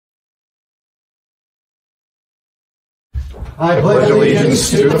I pledge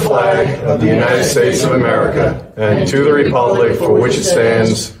allegiance to the flag of the United States of America and to the republic for which it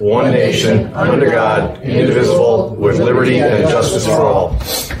stands, one nation, under God, indivisible, with liberty and justice for all.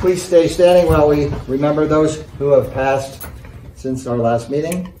 Please stay standing while we remember those who have passed since our last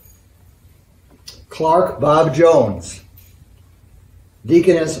meeting. Clark Bob Jones,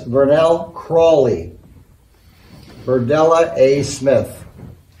 Deaconess Vernell Crawley, Berdella A. Smith,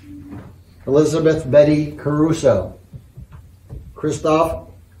 Elizabeth Betty Caruso, Christoph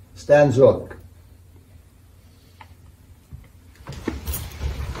Stanzuk,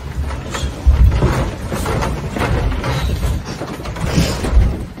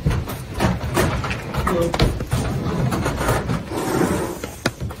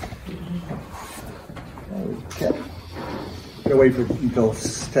 Gotta wait until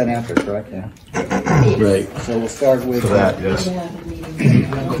 10 after, correct? Yeah. Right. So we'll start with that, yes.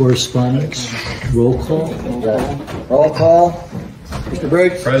 Correspondence. Roll call. Roll call. Mr.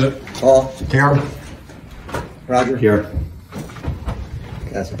 Briggs. Present. Paul. Here. Roger. Here.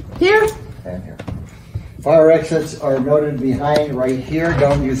 Cassie. Here. And here. Fire exits are noted behind right here.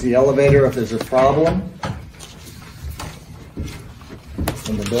 Don't use the elevator if there's a problem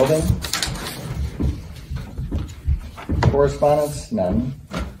in the building. Correspondence? None.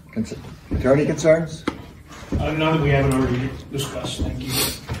 Attorney concerns? None that we haven't already discussed, thank you.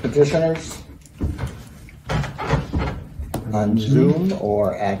 Petitioners? On Zoom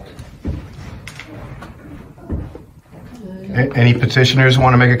or at? Any petitioners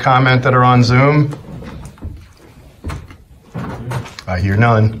want to make a comment that are on Zoom? I hear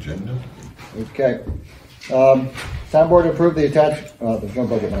none. Okay. Town board to approve the attached, there's no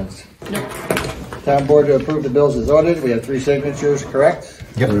budget minutes. Nope. Town board to approve the bills as ordered. We have 3 signatures, correct?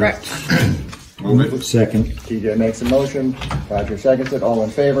 Yep. Correct. Move it. Second. TJ makes a motion. Roger seconds it. All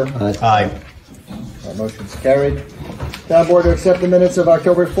in favor? Aye. Motion's carried. Town board to accept the minutes of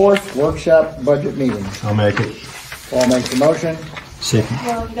October 4th, workshop budget meeting. I'll make it. Paul makes a motion. Second.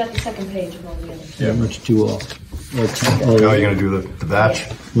 Well, you got the second page of all the others. Yeah. Much too all. Now you're going to do the batch?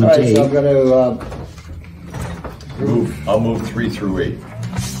 All 1 right, to so I'm 8. going to I'll move 3 through 8.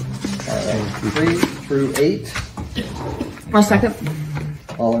 3 through 8. I'll second.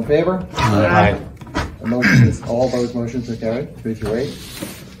 All in favor? Aye. The motions, all those motions are carried, 3 through 8.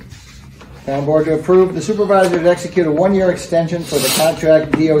 Town board to approve the supervisor to execute a 1-year extension for the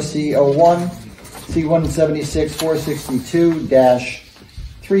contract DOC 01 C176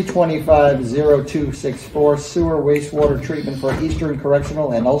 462-325-0264 sewer wastewater treatment for Eastern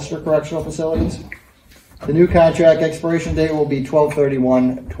Correctional and Ulster Correctional Facilities. The new contract expiration date will be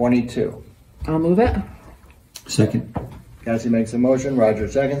 12/31/22. I'll move it. Second. Cassie makes a motion, Roger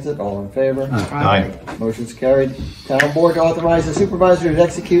seconds it, all in favor? Aye. Motion's carried. Town board to authorize the supervisor to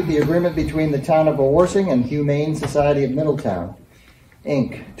execute the agreement between the town of Wawarsing and Humane Society of Middletown,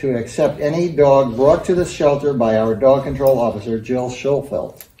 Inc., to accept any dog brought to the shelter by our dog control officer, Jill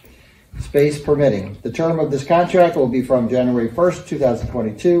Schulfeld, space permitting. The term of this contract will be from January 1st,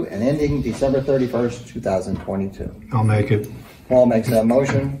 2022 and ending December 31st, 2022. I'll make it. Paul makes that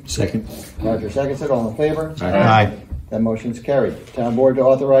motion. Second. Roger seconds it. All in favor? Aye. That motion's carried. Town board to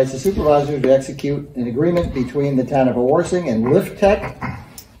authorize the supervisor to execute an agreement between the town of Wawarsing and Lift Tech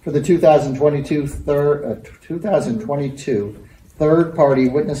for the 2022 third-party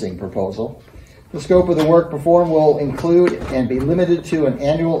witnessing proposal. The scope of the work performed will include and be limited to an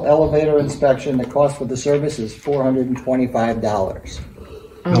annual elevator inspection. The cost for the service is $425.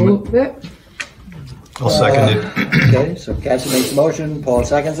 I'll move it. I'll second it. Okay, so Cassie makes a motion, Paul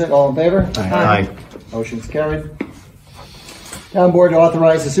seconds it. All in favor? Aye. Motion's carried. Town board to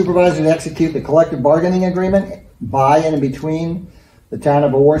authorize the supervisor to execute the collective bargaining agreement by and between the town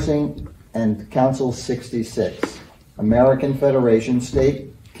of Wawarsing and Council 66, American Federation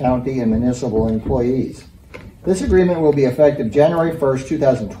State, County, and Municipal Employees. This agreement will be effective January 1st,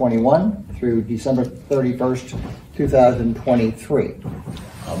 2021 through December 31st, 2023.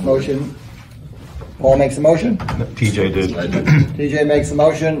 Motion. Paul makes the motion. TJ did. TJ makes the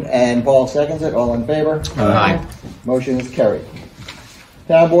motion and Paul seconds it. All in favor? Aye. Motion is carried.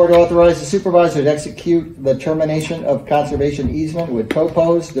 Town board to authorize the supervisor to execute the termination of conservation easement with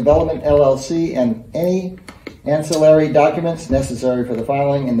Topos Development LLC and any ancillary documents necessary for the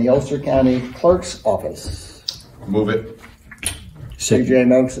filing in the Ulster County Clerk's Office. Move it. Second. TJ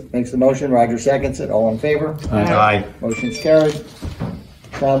makes the motion. Roger seconds it. All in favor? Aye. Motion's carried.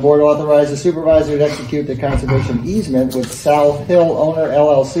 Town board authorize the supervisor to execute the conservation easement with South Hill Owner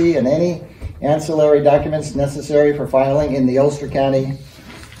LLC and any ancillary documents necessary for filing in the Ulster County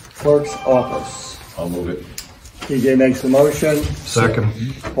Clerk's Office. I'll move it. TJ makes the motion. Second.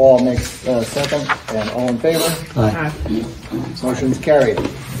 Paul makes second. And all in favor? Aye. Motion's carried.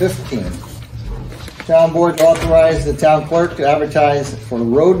 15. Town board to authorize the town clerk to advertise for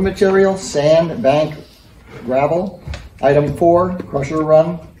road material, sand, bank, gravel. Item 4, crusher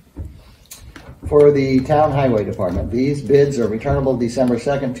run for the town highway department. These bids are returnable December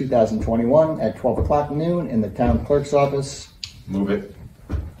 2nd, 2021 at 12 o'clock noon in the town clerk's office. Move it.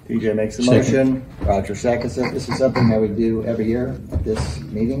 TJ makes the Second. motion. Roger seconds it. This is something that we do every year at this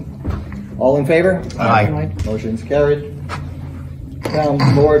meeting. All in favor? Aye. Motion's carried. Town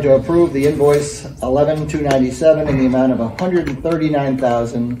board to approve the invoice 11297 in the amount of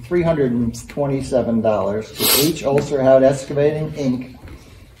 $139,327 to H. Ulsterhout Excavating, Inc.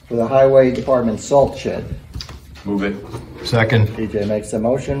 for the Highway Department salt shed. Move it. Second. TJ makes the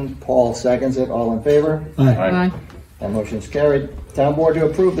motion. Paul seconds it. All in favor? Aye. Aye. That motion's carried. Town board to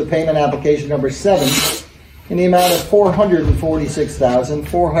approve the payment application number 7 in the amount of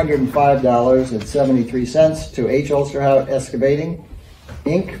 $446,405.73 to H. Ulsterhout Excavating,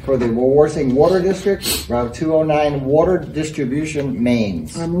 Inc. for the Wawarsing Water District, Route 209 Water Distribution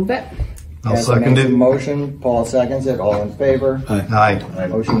Mains. I'll move it. I'll Kathy second makes the it. motion. Paul seconds it. All in favor? Aye.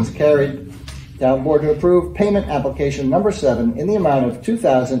 Motion's carried. Town board to approve payment application number 7 in the amount of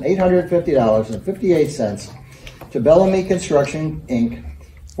 $2,850.58 to Bellamy Construction, Inc.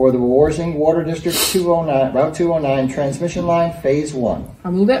 for the Wawarsing Water District 209, Route 209 Transmission Line Phase 1.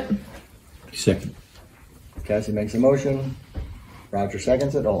 I'll move it. Second. Cassie makes a motion. Roger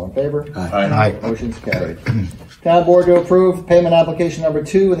seconds it. All in favor? Aye. Motion's carried. Town board to approve payment application number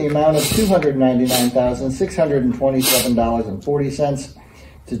 2 in the amount of $299,627.40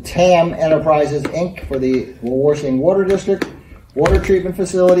 to TAM Enterprises, Inc. for the Wawarsing Water District, Water Treatment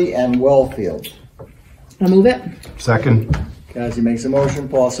Facility, and Well Field. I'll move it. Second. Cassie makes a motion.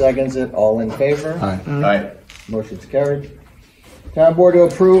 Paul seconds it. All in favor? Aye. Aye. Motion's carried. Town board to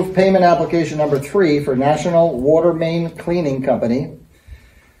approve payment application number 3 for National Water Main Cleaning Company,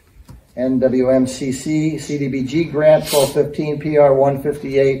 NWMCC CDBG Grant 1215 PR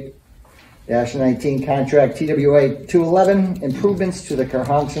 158-19 Contract TWA 211 Improvements to the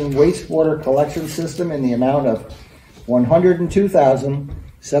Carhonkson Wastewater Collection System in the amount of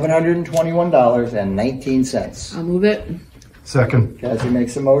 $102,721.19. I'll move it. Second. Cassie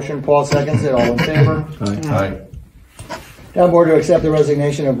makes a motion. Paul seconds it. All in favor? Aye. Town board to accept the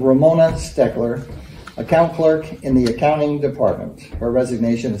resignation of Ramona Steckler, account clerk in the accounting department. Her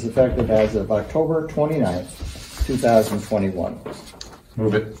resignation is effective as of October 29th, 2021.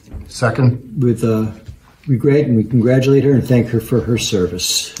 Move it. Second. With regret, and we congratulate her and thank her for her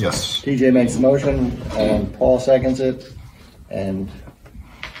service. Yes. TJ makes the motion and Paul seconds it. And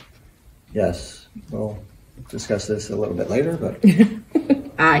yes, we'll discuss this a little bit later, but we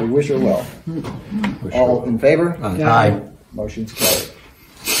Aye. wish her well. All in favor? Aye. Motion's carried.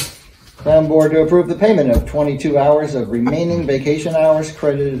 Town board to approve the payment of 22 hours of remaining vacation hours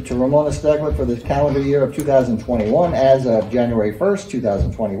credited to Ramona Steckler for the calendar year of 2021 as of January 1st,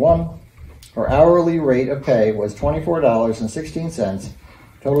 2021. Her hourly rate of pay was $24.16,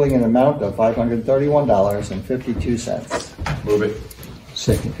 totaling an amount of $531.52. Move it.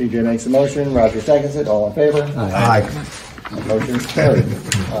 Second. TJ makes the motion, Roger seconds it, all in favor? Aye. Motion's carried.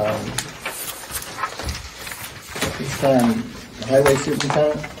 This time, Highway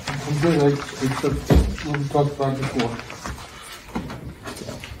Superintendent? I'm good, except what we talked about before.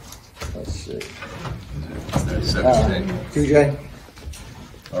 Let's see. 17. TJ?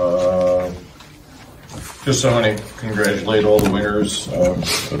 Just want to congratulate all the winners of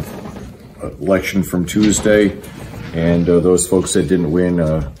election from Tuesday, and those folks that didn't win.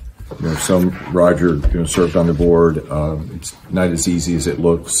 Some Roger served on the board. It's not as easy as it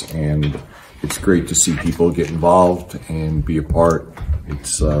looks, and it's great to see people get involved and be a part.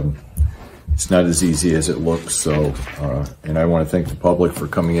 It's not as easy as it looks. So, and I want to thank the public for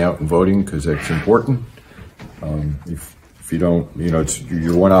coming out and voting, because that's important. If you don't, it's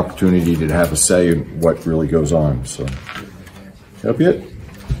your one opportunity to have a say in what really goes on. So, that'll be it.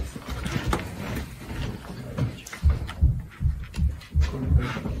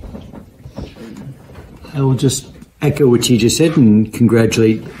 I will just echo what you just said and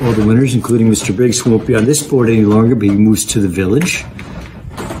congratulate all the winners, including Mr. Briggs, who won't be on this board any longer, but he moves to the village.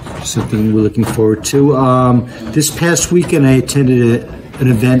 Something we're looking forward to. This past weekend, I attended an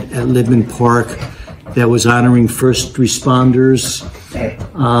event at Libman Park that was honoring first responders. It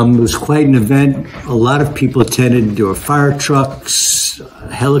was quite an event. A lot of people attended. There were fire trucks,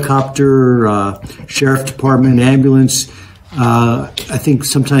 helicopter, sheriff department, ambulance. I think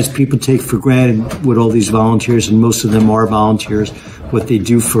sometimes people take for granted what all these volunteers, and most of them are volunteers, what they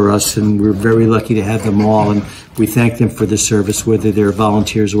do for us, and we're very lucky to have them all, and we thank them for the service, whether they're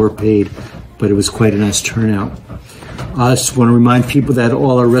volunteers or paid, but it was quite a nice turnout. I just want to remind people that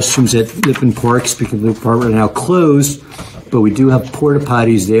all our restrooms at Lippin Park, speaking of Lippin Park, are now closed, but we do have porta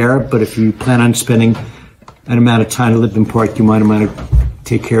potties there, but if you plan on spending an amount of time at Lippin Park, you might want to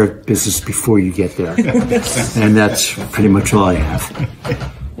take care of business before you get there. And that's pretty much all I have.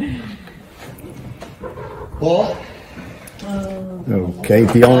 Paul? Okay,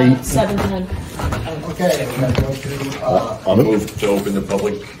 the only, 7:10. Okay, we're going to go to, I'll move to open the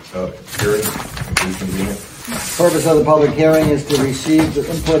public hearing. Reconvene. purpose of the public hearing is to receive the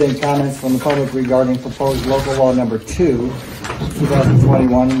input and comments from the public regarding proposed local law number 2,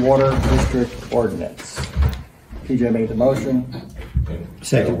 2021 Water District Ordinance. TJ made the motion,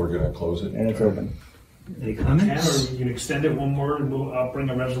 Second. We're going to close it. and it's open. Any Or comments? you can extend it one more, and I'll bring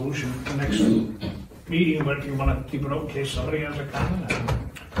a resolution to the next meeting, but if you want to keep it open in case somebody has a comment.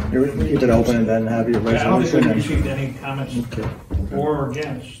 You keep it open and then have your I don't think resolution. we received any comments for or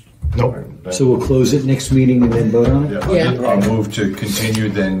against. Nope. So we'll close it next meeting and then vote on it? Yeah. Yeah. I'll move to continue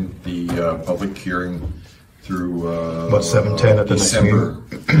then the public hearing through What, 7:10 at the next December.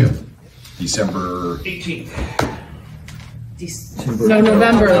 Yeah. December 18th. No,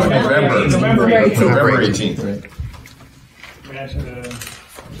 November. November 18th. That's,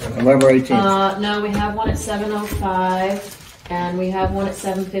 November 18th. No, we have one at 7:05, and we have one at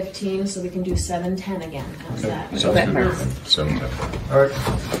 7:15, so we can do 7:10 again. How's that? Sounds good. So, All right.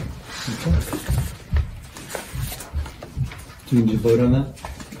 Do you need to vote on that?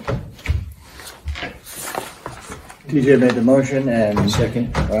 TJ made the motion and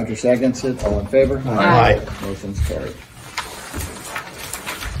Second. Roger seconds it. All in favor? Aye. Motion's carried.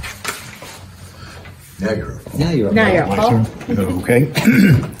 now you're up. Now you're up. Now you're up. okay.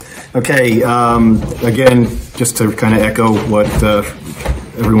 Okay, again, just to kind of echo what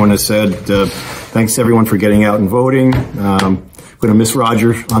everyone has said, thanks to everyone for getting out and voting. We're going to miss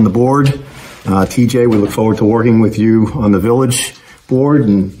Roger on the board. TJ, we look forward to working with you on the village board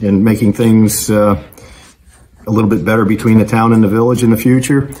and making things a little bit better between the town and the village in the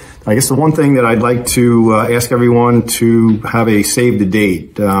future. I guess the one thing that I'd like to ask everyone to have a save the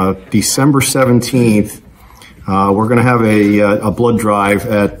date. December 17th, we're going to have a blood drive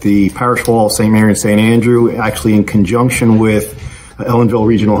at the Parish Hall of St. Mary and St. Andrew, actually in conjunction with Ellenville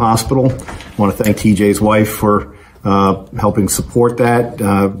Regional Hospital. I want to thank TJ's wife for helping support that.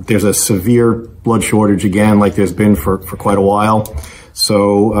 There's a severe blood shortage again, like there's been for quite a while.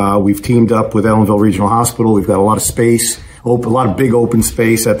 So we've teamed up with Ellenville Regional Hospital. We've got a lot of space, a lot of big open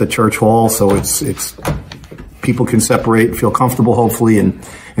space at the church hall, so it's people can feel comfortable, hopefully, and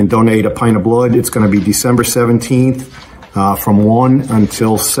donate a pint of blood. It's going to be December 17th from 1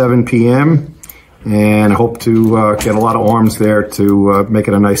 until 7 p.m. And I hope to get a lot of arms there to make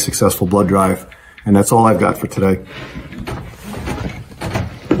it a nice, successful blood drive. And that's all I've got for today.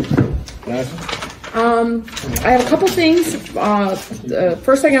 I have a couple things. The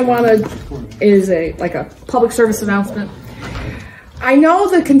first thing I want to is a public service announcement. I know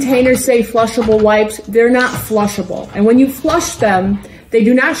the containers say flushable wipes. They're not flushable. And when you flush them, they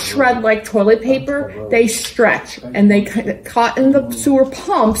do not shred like toilet paper. They stretch and they get caught in the sewer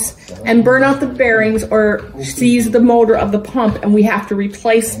pumps and burn out the bearings or seize the motor of the pump, and we have to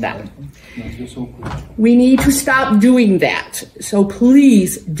replace them. We need to stop doing that. So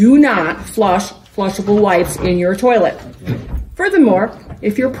please do not flush flushable wipes in your toilet. Furthermore,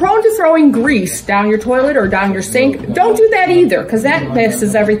 if you're prone to throwing grease down your toilet or down your sink, don't do that either, because that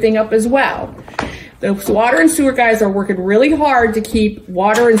messes everything up as well. The water and sewer guys are working really hard to keep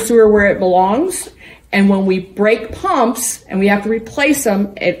water and sewer where it belongs. And when we break pumps and we have to replace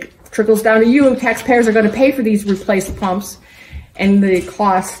them, it trickles down to you. Taxpayers are going to pay for these replaced pumps, and the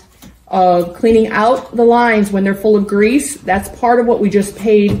cost of cleaning out the lines when they're full of grease. That's part of what we just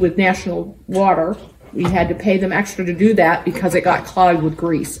paid with National Water. We had to pay them extra to do that because it got clogged with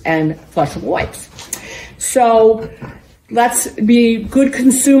grease and flushable wipes. So let's be good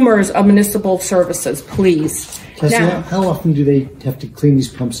consumers of municipal services, please. Tessie, Now, how often do they have to clean these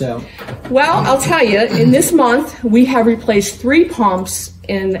pumps out? well, I'll tell you, in this month, we have replaced 3 pumps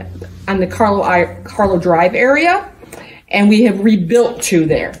on the Carlo Drive area, and we have rebuilt 2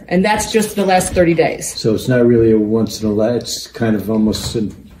 there, and that's just the last 30 days. So it's not really a once in a while, it's kind of almost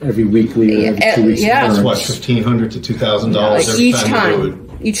every weekly or every 2 weeks. Yeah. That's what, $1,500 to $2,000 every Each time you do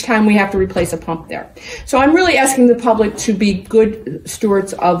it. Each time we have to replace a pump there. So I'm really asking the public to be good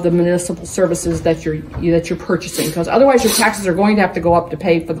stewards of the municipal services that you're purchasing, because otherwise your taxes are going to have to go up to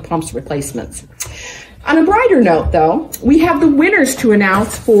pay for the pumps replacements. On a brighter note, though, we have the winners to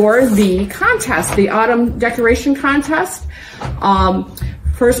announce for the contest, the Autumn Decoration Contest.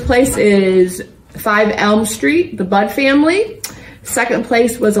 First place is 5 Elm Street, the Budd family. Second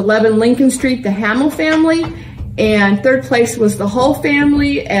place was 11 Lincoln Street, the Hamill family. And third place was the Hull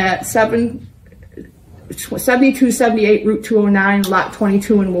family at 7278 Route 209, Lot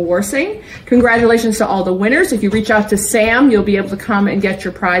 22 in Wawarsing. Congratulations to all the winners. If you reach out to Sam, you'll be able to come and get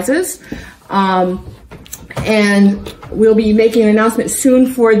your prizes. And we'll be making an announcement soon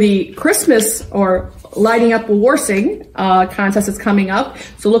for the Christmas or Lighting Up Wawarsing contest that's coming up.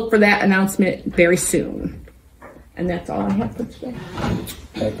 So look for that announcement very soon. And that's all I have for today.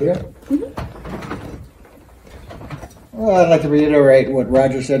 Thank you. Well, I'd like to reiterate what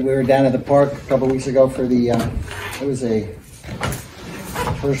Roger said. We were down at the park a couple weeks ago for the, it was a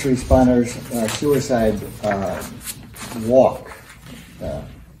first responders suicide walk.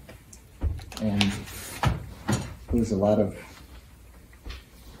 And there was a lot of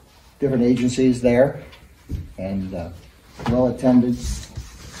different agencies there, and well attended,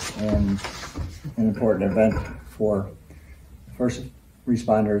 and an important event for first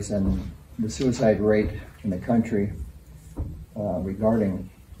responders and the suicide rate in the country regarding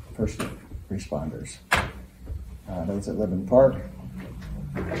first responders. Those that live in Park.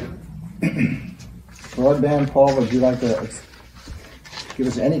 Broadband, Paul, would you like to give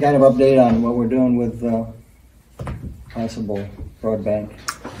us any kind of update on what we're doing with possible broadband?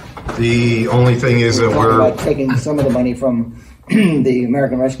 The only thing is that we're about taking some of the money from the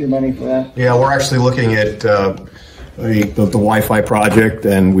American Rescue money for that. Yeah, we're actually looking at the Wi-Fi project,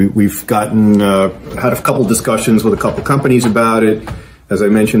 and we've gotten had a couple discussions with a couple companies about it. As I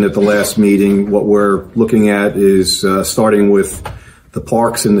mentioned at the last meeting, what we're looking at is starting with the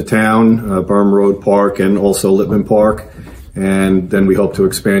parks in the town, Burn Road Park and also Lippman Park, and then we hope to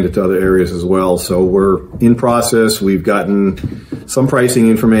expand it to other areas as well. So we're in process. We've gotten some pricing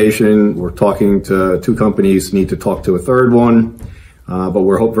information. We're talking to 2 companies, need to talk to a third one. But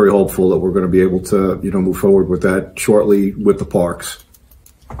we're very hopeful that we're going to be able to, move forward with that shortly with the parks.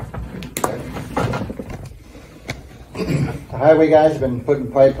 The highway guys have been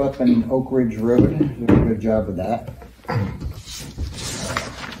putting pipe up in Oak Ridge Road. Doing a good job with that.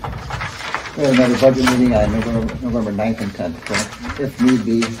 We have another budget meeting on November 9th and 10th, correct? If need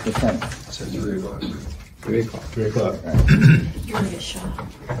be, the 10th. It's at 3 o'clock. 3 o'clock. 3 o'clock. Right. You're gonna get shot.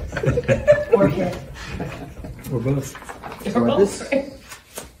 Or hit. Or both. So this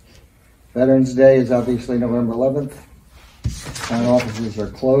Veterans Day is obviously November 11th. Town offices are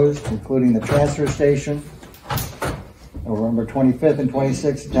closed, including the transfer station. November 25th and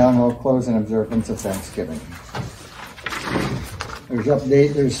 26th, the town hall closed in observance of Thanksgiving. There's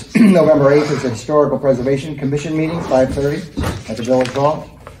November 8th is a Historical Preservation Commission meeting, 5:30 at the Village Hall.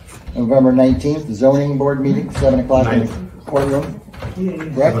 November 19th, the Zoning Board meeting, 7 o'clock in the courtroom.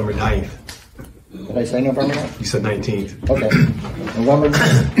 Correct? November 9th. Did I say November 9th? You said 19th. Okay. November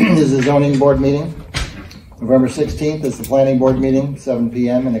is the Zoning Board meeting. November 16th is the Planning Board meeting, 7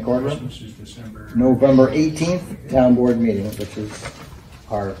 p.m. in the courtroom. November 18th, Town Board meeting, which is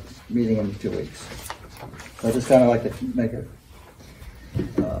our meeting in 2 weeks. So I just kind of like to make a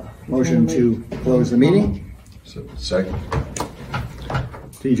motion to close the meeting. So, second.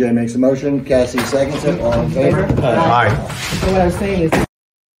 TJ makes a motion, Cassie seconds it, all in favor? Aye. So what I was saying is